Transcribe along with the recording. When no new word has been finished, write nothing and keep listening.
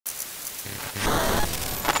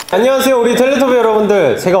안녕하세요 우리 텔레토비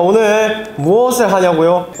여러분들. 제가 오늘 무엇을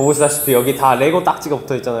하냐고요? 보시다시피 여기 다 레고 딱지가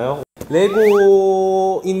붙어있잖아요.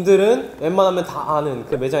 레고인들은 웬만하면 다 아는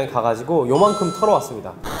그 매장에 가가지고 요만큼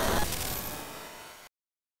털어왔습니다.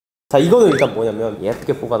 자, 이거는 일단 뭐냐면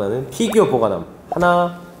예쁘게 보관하는 피규어 보관함.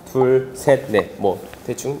 하나, 둘, 셋, 넷. 뭐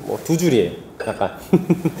대충 뭐 두 줄이에요 약간.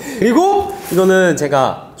 그리고 이거는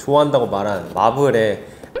제가 좋아한다고 말한 마블의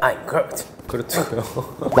그렇죠.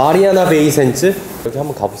 마리아나 베이센츠? 여기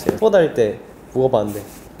한번 가보세요. 투어 다닐 때 묵어봤는데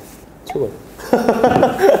최고예요.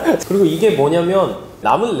 그리고 이게 뭐냐면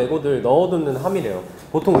남은 레고들 넣어두는 함이래요.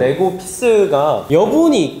 보통 레고 피스가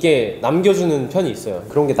여분이 있게 남겨주는 편이 있어요.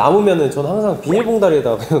 그런 게 남으면은 저는 항상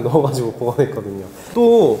비닐봉다리에다가 그냥 넣어가지고 보관했거든요.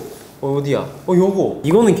 또 어디야? 요거!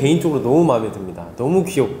 이거는 개인적으로 너무 마음에 듭니다. 너무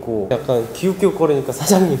귀엽고 약간 기웃기웃거리니까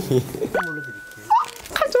사장님이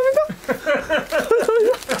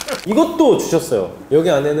이것도 주셨어요. 여기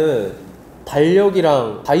안에는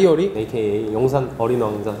달력이랑 다이어리 aka 영산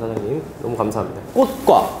어린왕자 사장님 너무 감사합니다.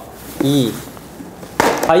 꽃과 이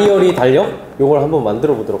다이어리 달력 요걸 한번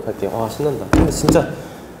만들어 보도록 할게요. 아 신난다. 근데 진짜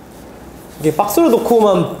이게 박스로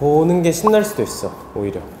넣고만 보는 게 신날 수도 있어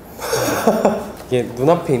오히려. 이게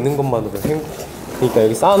눈앞에 있는 것만으로 행복해. 그러니까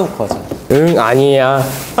여기 쌓아놓고 하자. 응 아니야.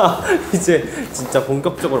 이제 진짜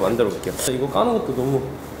본격적으로 만들어 볼게요. 이거 까는 것도 너무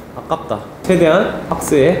아깝다. 최대한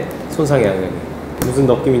박스에 손상이 안 되네. 무슨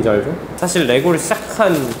느낌인지 알죠? 사실 레고를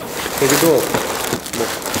시작한 계기도 뭐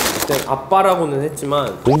그때 아빠라고는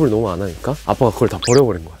했지만 공부를 너무 안 하니까 아빠가 그걸 다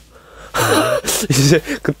버려버린 거야. 이제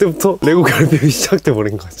그때부터 레고 결핍이 시작돼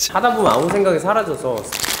버린 거지. 하다 보면 아무 생각이 사라져서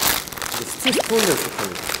스트레스 푸는 데로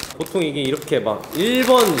좋답니다. 보통 이게 이렇게 막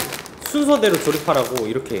 1번 순서대로 조립하라고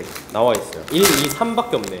이렇게 나와 있어요. 1, 2,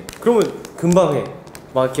 3밖에 없네. 그러면 금방 해.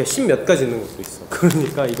 막 이렇게 10몇 가지 있는 것도 있어.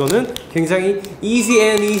 그러니까 이거는 굉장히 easy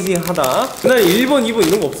and easy 하다. 그날 1번, 2번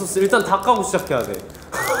이런 거 없었어. 일단 다 까고 시작해야 돼.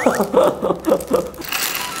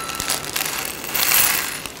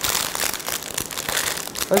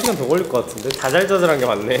 한 시간 더 걸릴 것 같은데? 자잘자잘한 게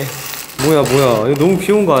많네. 뭐야 이거 너무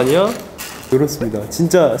귀여운 거 아니야? 그렇습니다.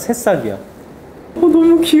 진짜 새싹이야.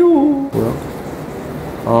 너무 귀여워. 뭐야?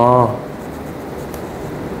 아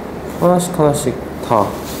하나씩 다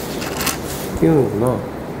끼우는구나.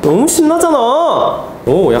 너무 신나잖아.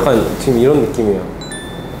 오 약간 지금 이런 느낌이야.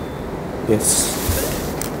 예스.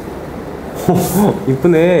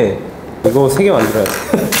 이쁘네. 이거 3개 만들어야 돼.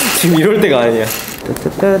 지금 이럴 때가 아니야.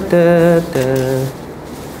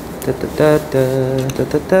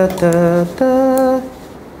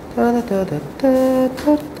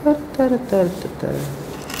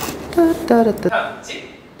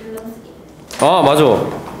 아 맞아.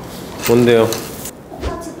 뭔데요?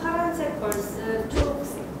 포카치 파란색 벌스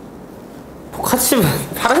초록색. 포카치는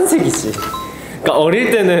파란색이지. 그러니까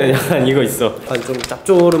어릴 때는 약간 이거 있어. 약간 좀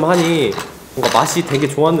짭조름하니 뭔가 맛이 되게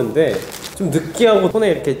좋았는데 좀 느끼하고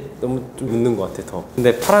손에 이렇게 너무 좀 묻는 것 같아 더.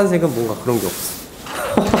 근데 파란색은 뭔가 그런 게 없어.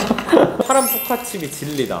 파란 포카칩이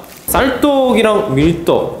진리다. 쌀떡이랑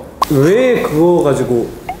밀떡 왜 그거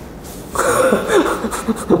가지고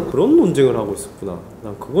그런 논쟁을 하고 있었구나.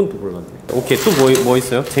 난 그건 또 몰랐네. 오케이 또 뭐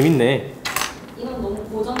있어요? 재밌네. 이건 너무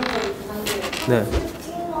고전적이긴 한데. 네.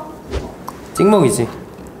 찍먹이지.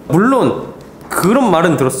 물론 그런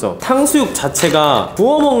말은 들었어. 탕수육 자체가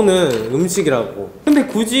구워 먹는 음식이라고. 근데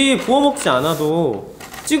굳이 구워 먹지 않아도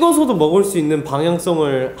찍어서도 먹을 수 있는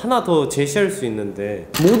방향성을 하나 더 제시할 수 있는데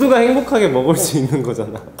모두가 행복하게 먹을 수 있는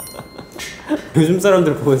거잖아. 요즘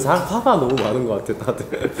사람들 보면서 화가 너무 많은 것 같아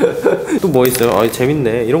다들. 또 뭐 있어요? 아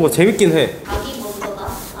재밌네. 이런 거 재밌긴 해. 닭이 먼저다,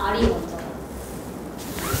 알이 먼저다.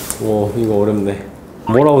 와 이거 어렵네.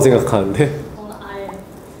 뭐라고 생각하는데? 저는 알.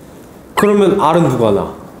 그러면 알은 누가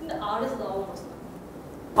나? 근데 알에서 나온 거잖아.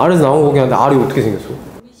 알에서 나온 거긴 한데 알이 어떻게 생겼어?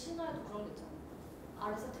 우리 신화에도 그런 게 있잖아.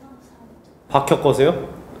 알에서 태어난 사람 있잖아. 박혁 거세요?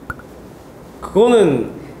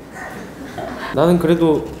 그거는 나는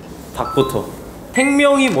그래도 닭부터.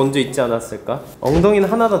 생명이 먼저 있지 않았을까? 엉덩이는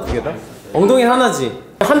하나다 두 개다? 엉덩이는 하나지.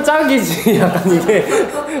 한 짝이지. 약간 이게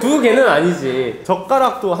두 개는 아니지.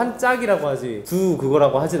 젓가락도 한 짝이라고 하지 두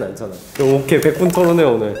그거라고 하진 않잖아. 그럼 오케이 100분 토론해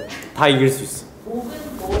오늘. 다 이길 수 있어. 목은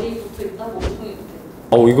머리에 붙어있다, 몸통에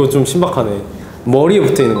붙어있다. 이거 좀 신박하네. 머리에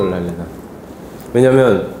붙어있는 걸로 할래 난.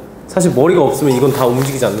 왜냐면 사실 머리가 없으면 이건 다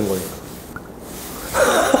움직이지 않는 거니까.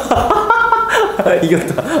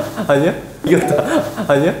 이겼다. 아니야? 이겼다.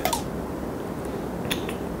 아니야?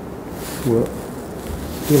 뭐야?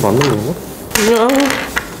 이게 맞는 건가?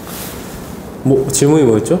 뭐 질문이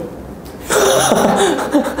뭐였죠?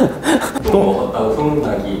 똥 먹었다고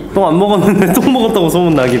소문나기. 똥 안 먹었는데 똥 먹었다고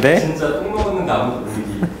소문나기 돼? 진짜 똥 먹었는데 아무도 모르기.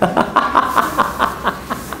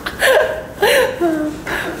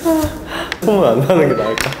 소문 안 나는 게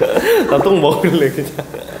나을까? 나 똥 먹을래 그냥.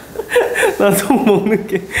 나 똥 먹는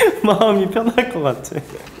게 마음이 편할 것 같아.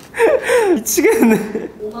 미치겠네.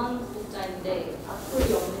 5만 구독자인데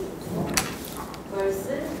악플이 없는 유튜버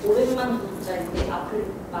vs 500만 구독자인데 악플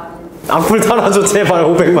많은 악플 달아줘 제발.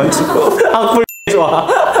 500만 주고. 악플 좋아.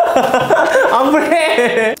 악플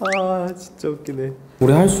해. 아 진짜 웃기네.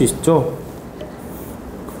 우리 할 수 있죠?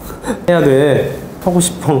 해야 돼. 하고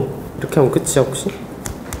싶어. 이렇게 하면 끝이야 혹시?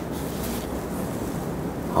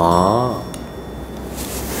 아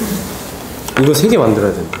이거 3개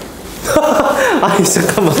만들어야 된다. 아니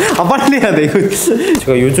잠깐만. 아 빨리 해야 돼 이거.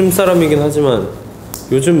 제가 요즘 사람이긴 하지만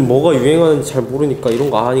요즘 뭐가 유행하는지 잘 모르니까 이런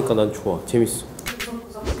거 하니까 난 좋아. 재밌어.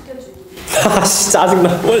 구석구석 시켜주기 아씨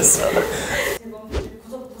짜증나 벌써. 재범이를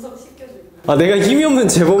구석구석 시켜주기 아 내가 힘이 없는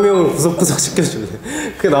재범형을 구석구석 시켜줄래.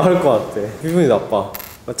 그게 나을 것 같아. 기분이 나빠.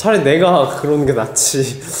 차라리 내가 그러는 게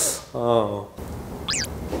낫지. 아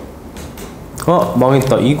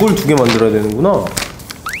망했다. 이걸 2개 만들어야 되는구나.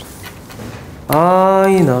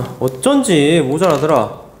 아이 나 어쩐지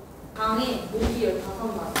모자라더라. 방에 모기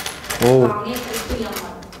 15마리 오. 방에 곱등이 1마리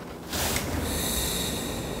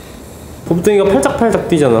곱등이가 팔짝팔짝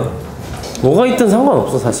뛰잖아. 뭐가 있든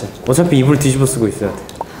상관없어 사실. 어차피 이불 뒤집어 쓰고 있어야 돼.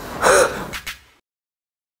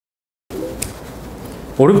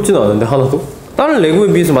 어렵지는 않은데 하나도? 다른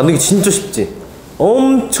레고에 비해서 만들기 진짜 쉽지?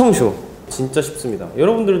 엄청 쉬워. 진짜 쉽습니다.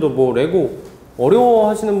 여러분들도 뭐 레고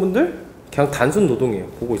어려워하시는 분들 그냥 단순 노동이에요.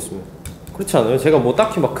 보고 있으면. 그렇지 않아요? 제가 뭐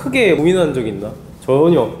딱히 막 크게 고민한 적 있나?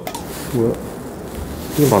 전혀. 뭐야?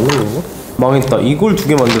 이게 맞는 건가? 망했다. 이걸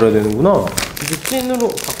 2개 만들어야 되는구나. 이제 찐으로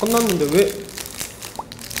다 끝났는데 왜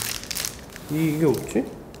이게 없지?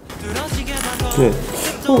 네.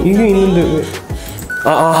 이게 있는데 왜?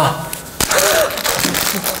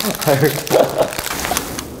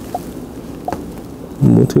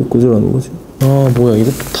 어떻게 꽂으라는 거지? 뭐야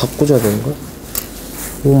이것도 다 꽂아야 되는 거야?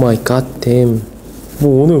 오 마이 갓 댐.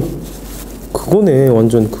 뭐 오늘 그거네.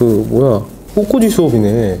 완전 그 뭐야 꽃꽂이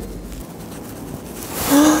수업이네.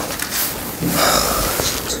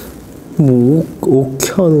 뭐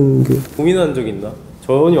어떻게 하는 게 고민한 적 있나?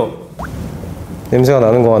 전혀. 냄새가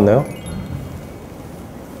나는 것 같나요?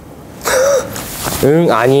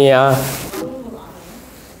 응 아니야.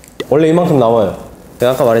 원래 이만큼 나와요.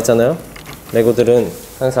 제가 아까 말했잖아요. 레고들은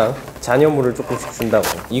항상 잔여물을 조금씩 준다고.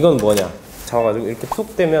 이건 뭐냐? 잡아가지고 이렇게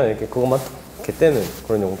툭 떼면 이렇게 그것만 이렇게 떼는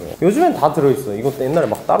그런 용도예요. 요즘엔 다 들어있어. 이것도 옛날에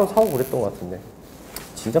막 따로 사고 그랬던 것 같은데.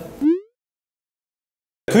 진짜?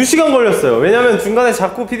 2시간 걸렸어요. 왜냐면 중간에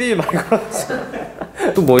자꾸 PD 말 걸었지.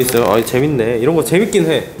 또 뭐 있어요? 재밌네. 이런 거 재밌긴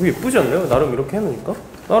해. 이거 예쁘지 않나요? 나름 이렇게 해놓으니까?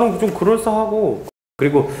 나름 좀 그럴싸하고.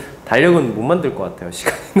 그리고 달력은 못 만들 것 같아요.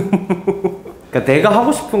 시간이 너무. 그러니까 내가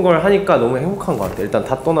하고 싶은 걸 하니까 너무 행복한 것 같아. 일단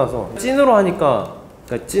다 떠나서 찐으로 하니까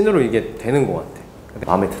그러니까 찐으로 이게 되는 것 같아.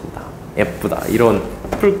 마음에 든다, 예쁘다 이런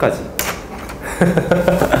풀까지.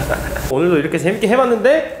 오늘도 이렇게 재밌게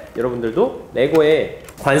해봤는데 여러분들도 레고에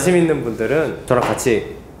관심 있는 분들은 저랑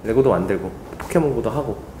같이 레고도 만들고 포켓몬고도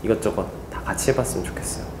하고 이것저것 다 같이 해봤으면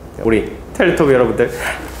좋겠어요. 우리 텔레토비 여러분들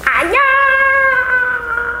안녕.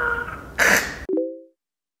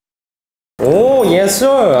 오 예스.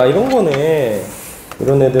 이런 거네.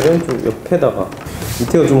 이런 애들은 좀 옆에다가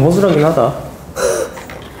밑에가 좀 허술하긴 하다.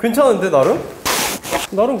 괜찮은데 나름?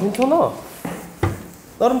 나름 괜찮아.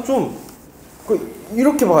 나름 좀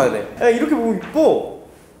이렇게 봐야 돼. 야 이렇게 보면 이뻐.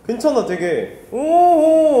 괜찮아 되게.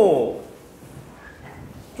 오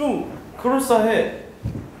좀 그럴싸해.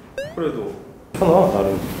 그래도 괜찮아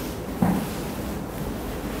나름.